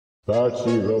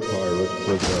Patsy the Pirate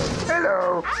presents.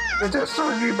 Hello, it's a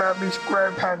song about me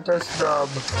Square Panther snub.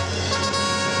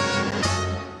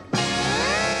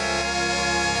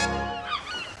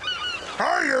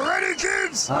 Are you ready,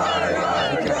 kids? Aye,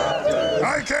 aye, Captain.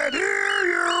 I can't hear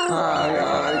you. Aye,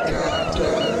 aye,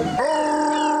 Captain.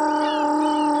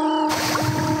 Oh!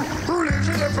 Who lives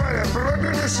in the pineapple under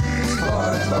the sea?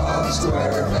 SpongeBob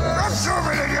SquarePants. I'm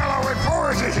swimming in yellow with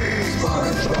porosity.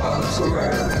 SpongeBob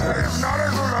SquarePants. If not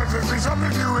a good answer, be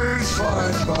something you is.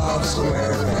 SpongeBob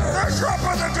SquarePants. I drop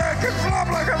on the deck and flop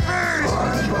like a fish.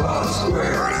 SpongeBob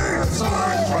SquarePants.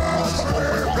 SpongeBob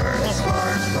SquarePants.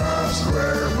 SpongeBob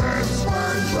SquarePants.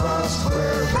 SpongeBob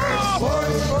SquarePants.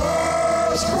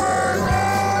 SpongeBob SquarePants.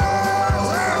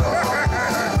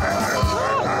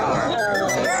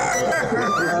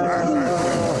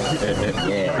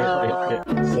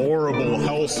 Horrible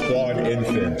Hell Squad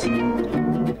infant.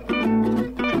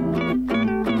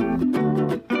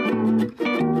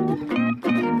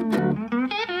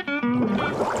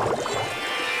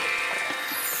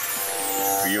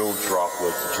 Feel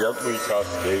droplets gently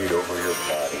cascade over your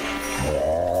body.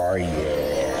 Oh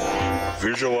yeah.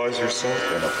 Visualize yourself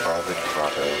in a private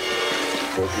grotto.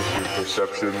 Focus your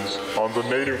perceptions on the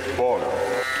native fauna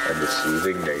and the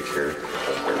soothing nature of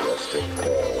the rustic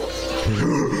walls.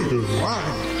 You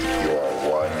are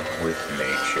one with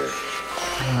nature.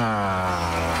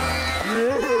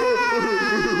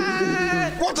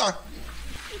 What the?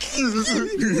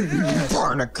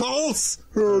 Barnacles?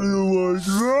 How do you like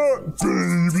that,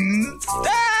 baby?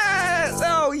 Ah!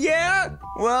 Oh, yeah?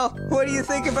 Well, what do you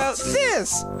think about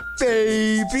this,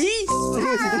 baby?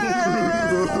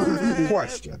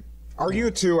 Question. Are you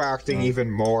two acting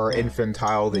even more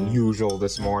infantile than usual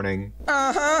this morning?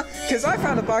 Uh-huh, because I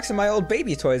found a box of my old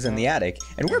baby toys in the attic,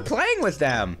 and we're playing with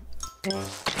them.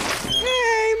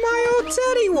 Hey, my old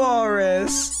teddy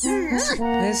walrus!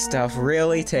 This stuff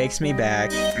really takes me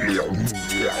back.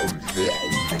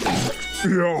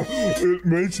 Yeah, it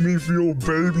makes me feel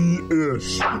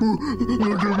baby-ish.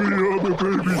 Look at me, I'm a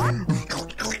baby.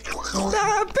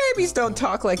 Babies don't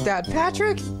talk like that,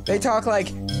 Patrick. They talk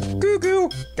like goo goo,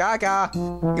 gaga,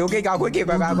 go gaga, wiggy,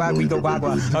 wah wah wah, we go wah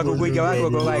wah, go wiggy wah go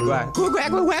wah wah, go wah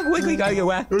wah wah, wiggy go go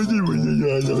wah.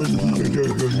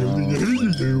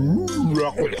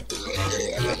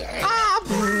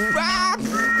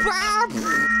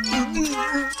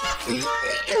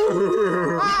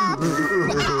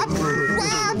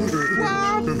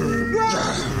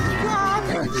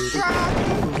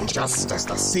 Just as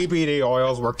the CBD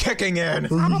oils were kicking in,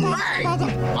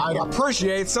 I'd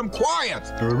appreciate some quiet.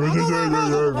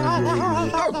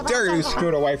 How dare you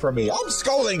scoot away from me? I'm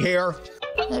scolding here.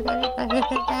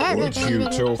 Would you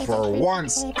two for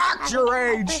once act your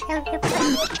age?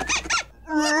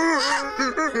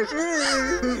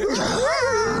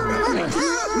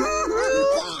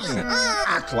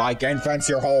 Act like infants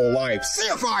your whole life. See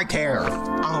if I care.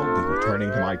 I'll be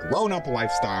returning to my grown-up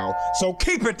lifestyle, so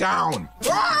keep it down.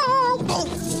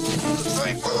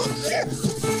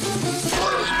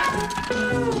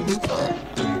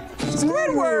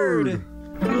 Squidward!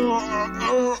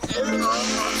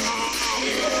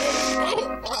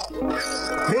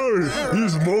 Hey,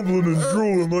 he's mumbling and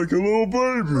drooling like a little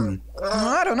baby.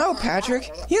 I don't know,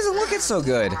 Patrick. He isn't looking so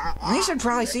good. We should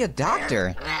probably see a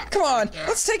doctor. Come on,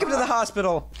 let's take him to the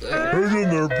hospital. Hang in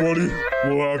there, buddy.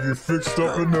 We'll have you fixed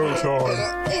up in no time.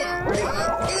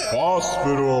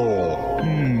 Hospital.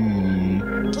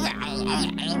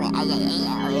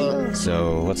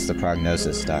 So, what's the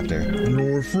prognosis, doctor?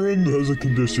 Your friend has a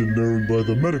condition known by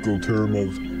the medical term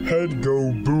of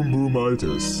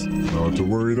head-go-boom-boomitis. Not to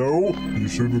worry though, he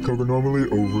should recover normally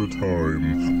over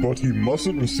time. But he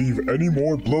mustn't receive any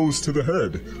more blows to the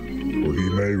head, or he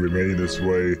may remain this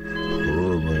way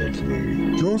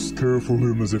permanently. Just care for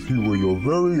him as if he were your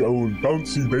very own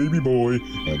bouncy baby boy,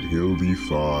 and he'll be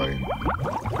fine.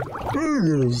 Hey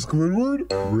there, Squidward.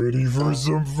 Ready for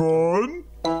some fun?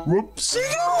 Whoopsie!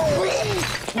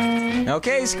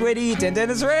 Okay, Squiddy, Tintin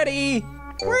is ready.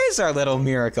 Where is our little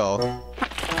miracle?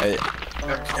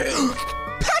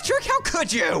 Patrick, how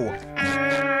could you?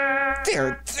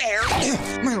 There,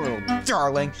 my little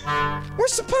darling. We're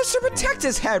supposed to protect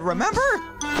his head, remember?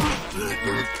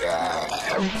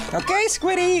 Okay,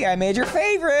 Squiddy, I made your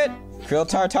favorite. Krill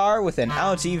tartare with an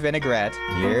algae vinaigrette.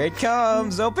 Here it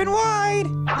comes, open wide.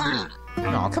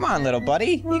 Oh, come on, little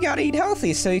buddy. You gotta eat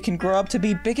healthy so you can grow up to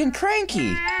be big and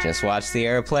cranky. Just watch the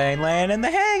airplane land in the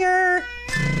hangar.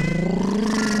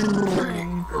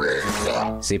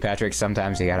 See, Patrick,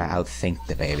 sometimes you gotta outthink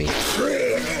the baby.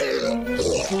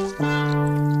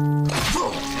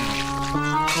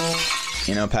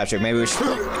 You know, Patrick, maybe we should...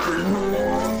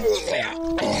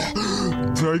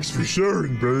 Thanks for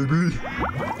sharing, baby.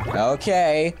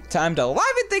 Okay, time to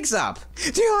liven things up.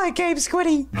 Do you like games,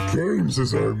 Squiddy? James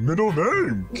is our middle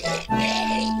name.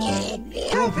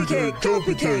 Kelpie cake,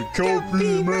 Kelpie cake,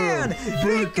 Kelpie man.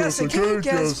 Bake us a cake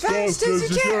as fast as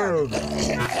you can.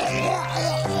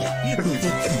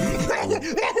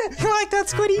 You like that,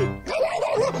 Squiddy?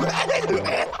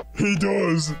 He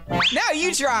does. Now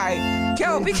you try.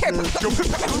 Kelpie cake.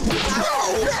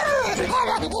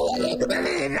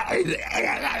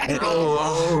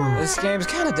 This game's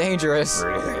kind of dangerous.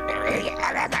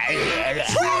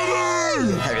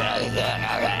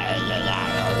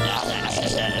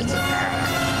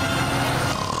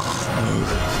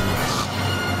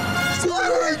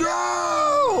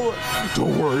 No!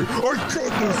 Don't worry, I got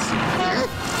this.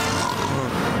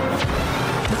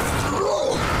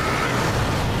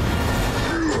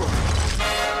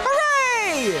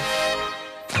 Hooray!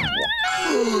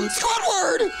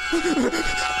 Squidward!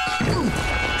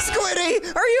 Squiddy,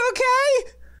 are you okay?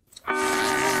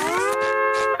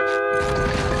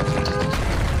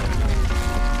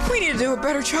 We need to do a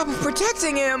better job of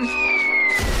protecting him.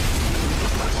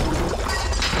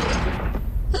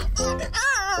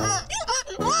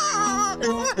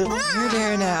 You're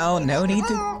there now. No need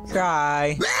to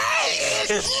cry.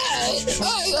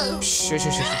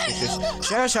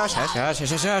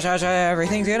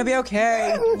 Everything's gonna be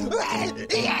okay.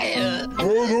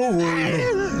 Oh, don't worry.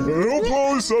 He'll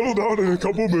probably settle down in a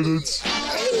couple minutes.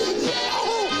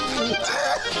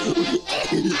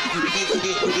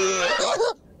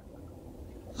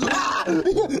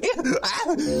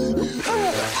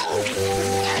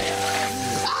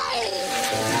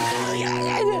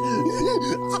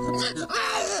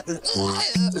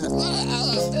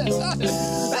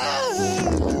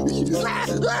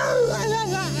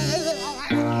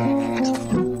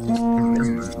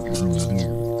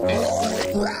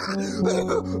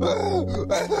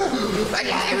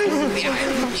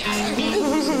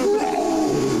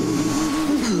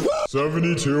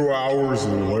 "72 hours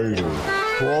later,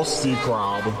 Frosty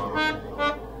Crab."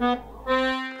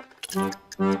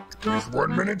 There's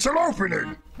 1 minute till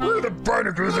opening. Where are the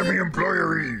barnacles of the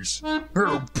employees?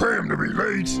 It'll pay him to be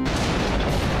late.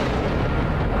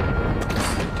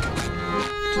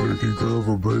 Taking care of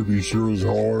a baby sure is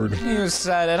hard. You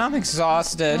said it. I'm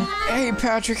exhausted. Hey,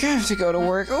 Patrick, I have to go to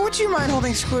work. Would you mind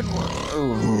holding Squid?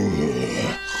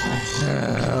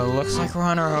 Looks like we're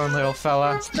on our own, little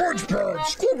fella. SpongeBob,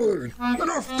 Squidward,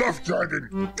 enough duff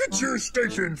driving. Get to your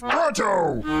stations,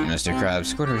 pronto! Mr. Krabs,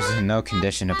 Squidward is in no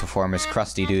condition to perform his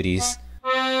crusty duties.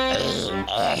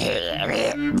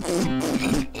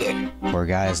 Poor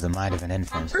guy has the mind of an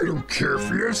infant. I don't care if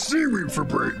he has seaweed for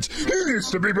brains. He needs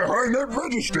to be behind that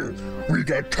register. We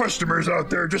got customers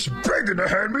out there just begging to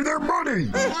hand me their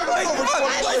money.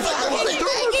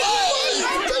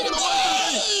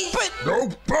 No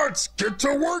buts! Get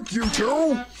to work, you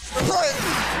two!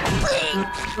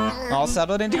 All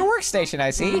settled into your workstation,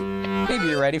 I see. Maybe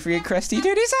you're ready for your crusty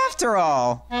duties after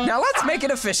all. Now let's make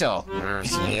it official.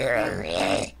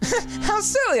 How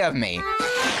silly of me.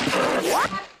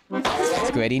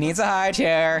 Squiddy needs a high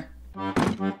chair.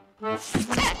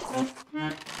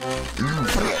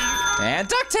 And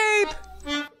duct tape!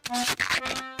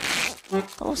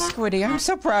 Oh, Squiddy, I'm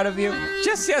so proud of you.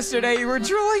 Just yesterday, you were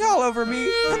drooling all over me.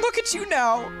 And look at you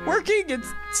now, working and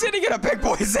sitting in a big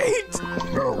boy seat.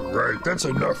 Oh, right, that's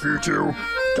enough, you two.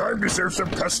 Time to serve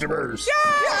some customers.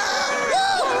 Yeah!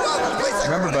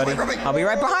 Remember, buddy, I'll be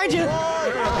right behind you.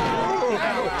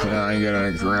 Can I get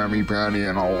a Krabby Patty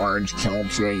and a large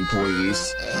Kelpie,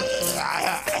 please?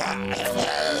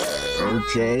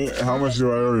 Okay, how much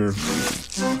do I owe you?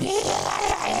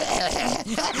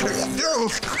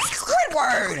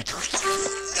 Squidward!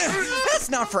 That's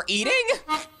not for eating!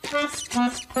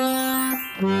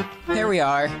 There we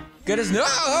are. Good as no!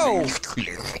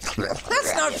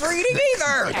 That's not for eating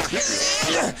either!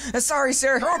 Sorry,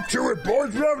 sir. Up to it,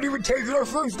 boys! We haven't even taken our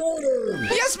first order!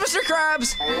 Yes, Mr.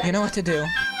 Krabs! You know what to do.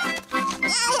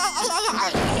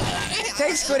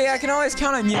 Thanks, Squiddy. I can always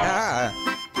count on you.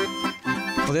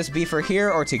 Will this be for here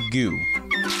or to goo?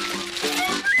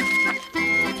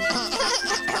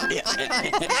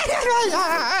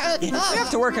 You have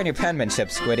to work on your penmanship,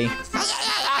 Squiddy.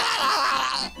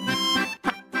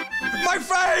 My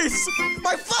face!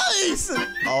 My face!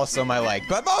 Also my leg,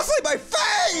 but mostly my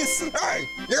face! Hey,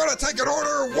 you gonna take an order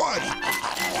or what?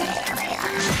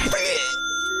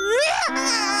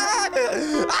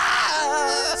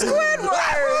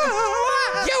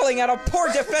 Squidward! Yelling at a poor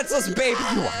defenseless baby!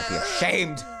 You ought to be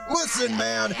ashamed! Listen,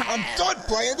 man, I'm done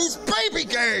playing these baby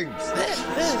games!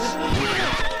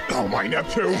 Oh, my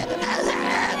nephew!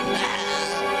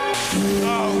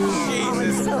 Oh,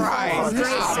 Jesus! Christ!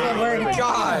 Squidward.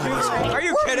 God! Are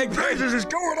you kidding me? What is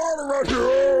going on around here?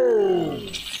 Oh!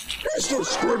 Mr.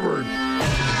 Squidward!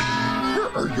 Where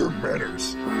are your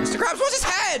manners? Mr. Krabs, what's his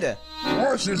head?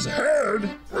 Wash his head?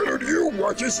 Why don't you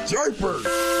watch his diapers?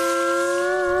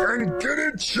 And get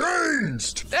it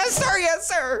changed! Yes, sir, yes,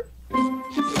 sir!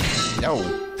 No.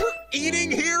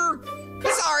 Eating here?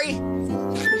 Sorry.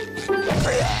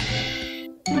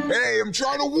 Hey, I'm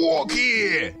trying to walk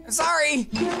here! Sorry.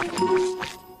 Hey,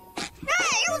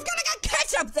 who's gonna get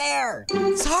ketchup there?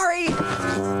 Sorry.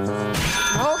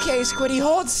 Okay, Squiddy,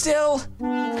 hold still.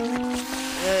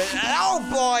 Oh,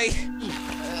 boy.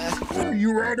 Are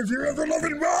you out of your ever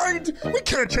loving mind? We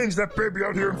can't change that baby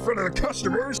out here in front of the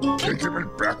customers. Take him in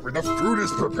back when the food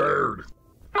is prepared.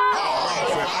 Oh,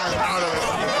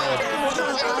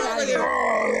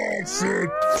 that's it.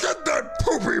 Get that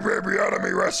poopy baby out of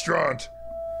me restaurant.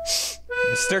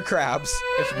 Mr. Krabs,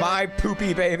 if my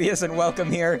poopy baby isn't welcome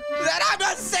here, then I'm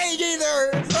not saying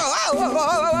either!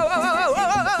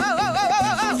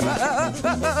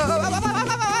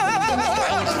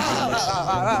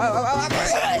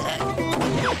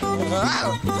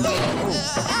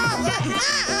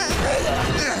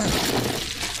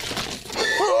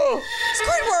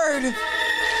 Squidward!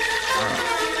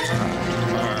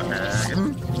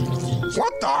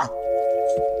 What the?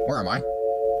 Where am I?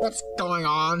 What's going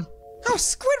on? Oh,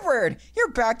 Squidward!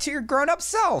 You're back to your grown-up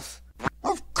self!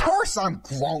 Of course I'm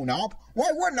grown up.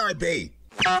 Why wouldn't I be?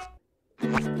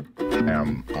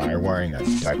 Am I wearing a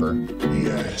diaper?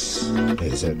 Yes.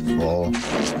 Is it full?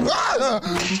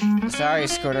 Sorry,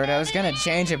 Squidward, I was gonna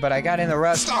change it, but I got in the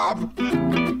rush. Stop!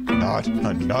 Not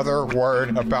another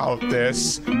word about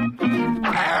this.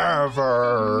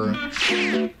 Ever.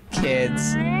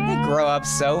 Kids, they grow up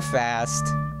so fast.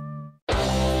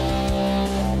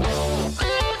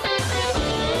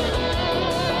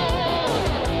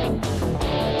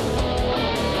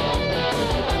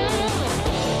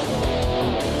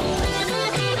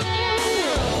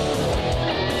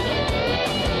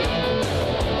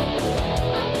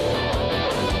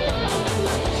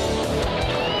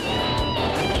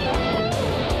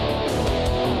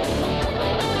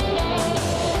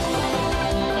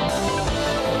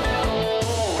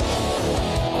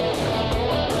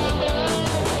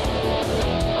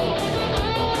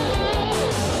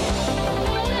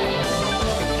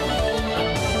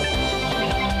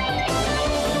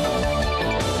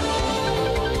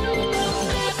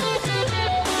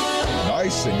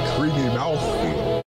 Nice and creamy mouthfeel.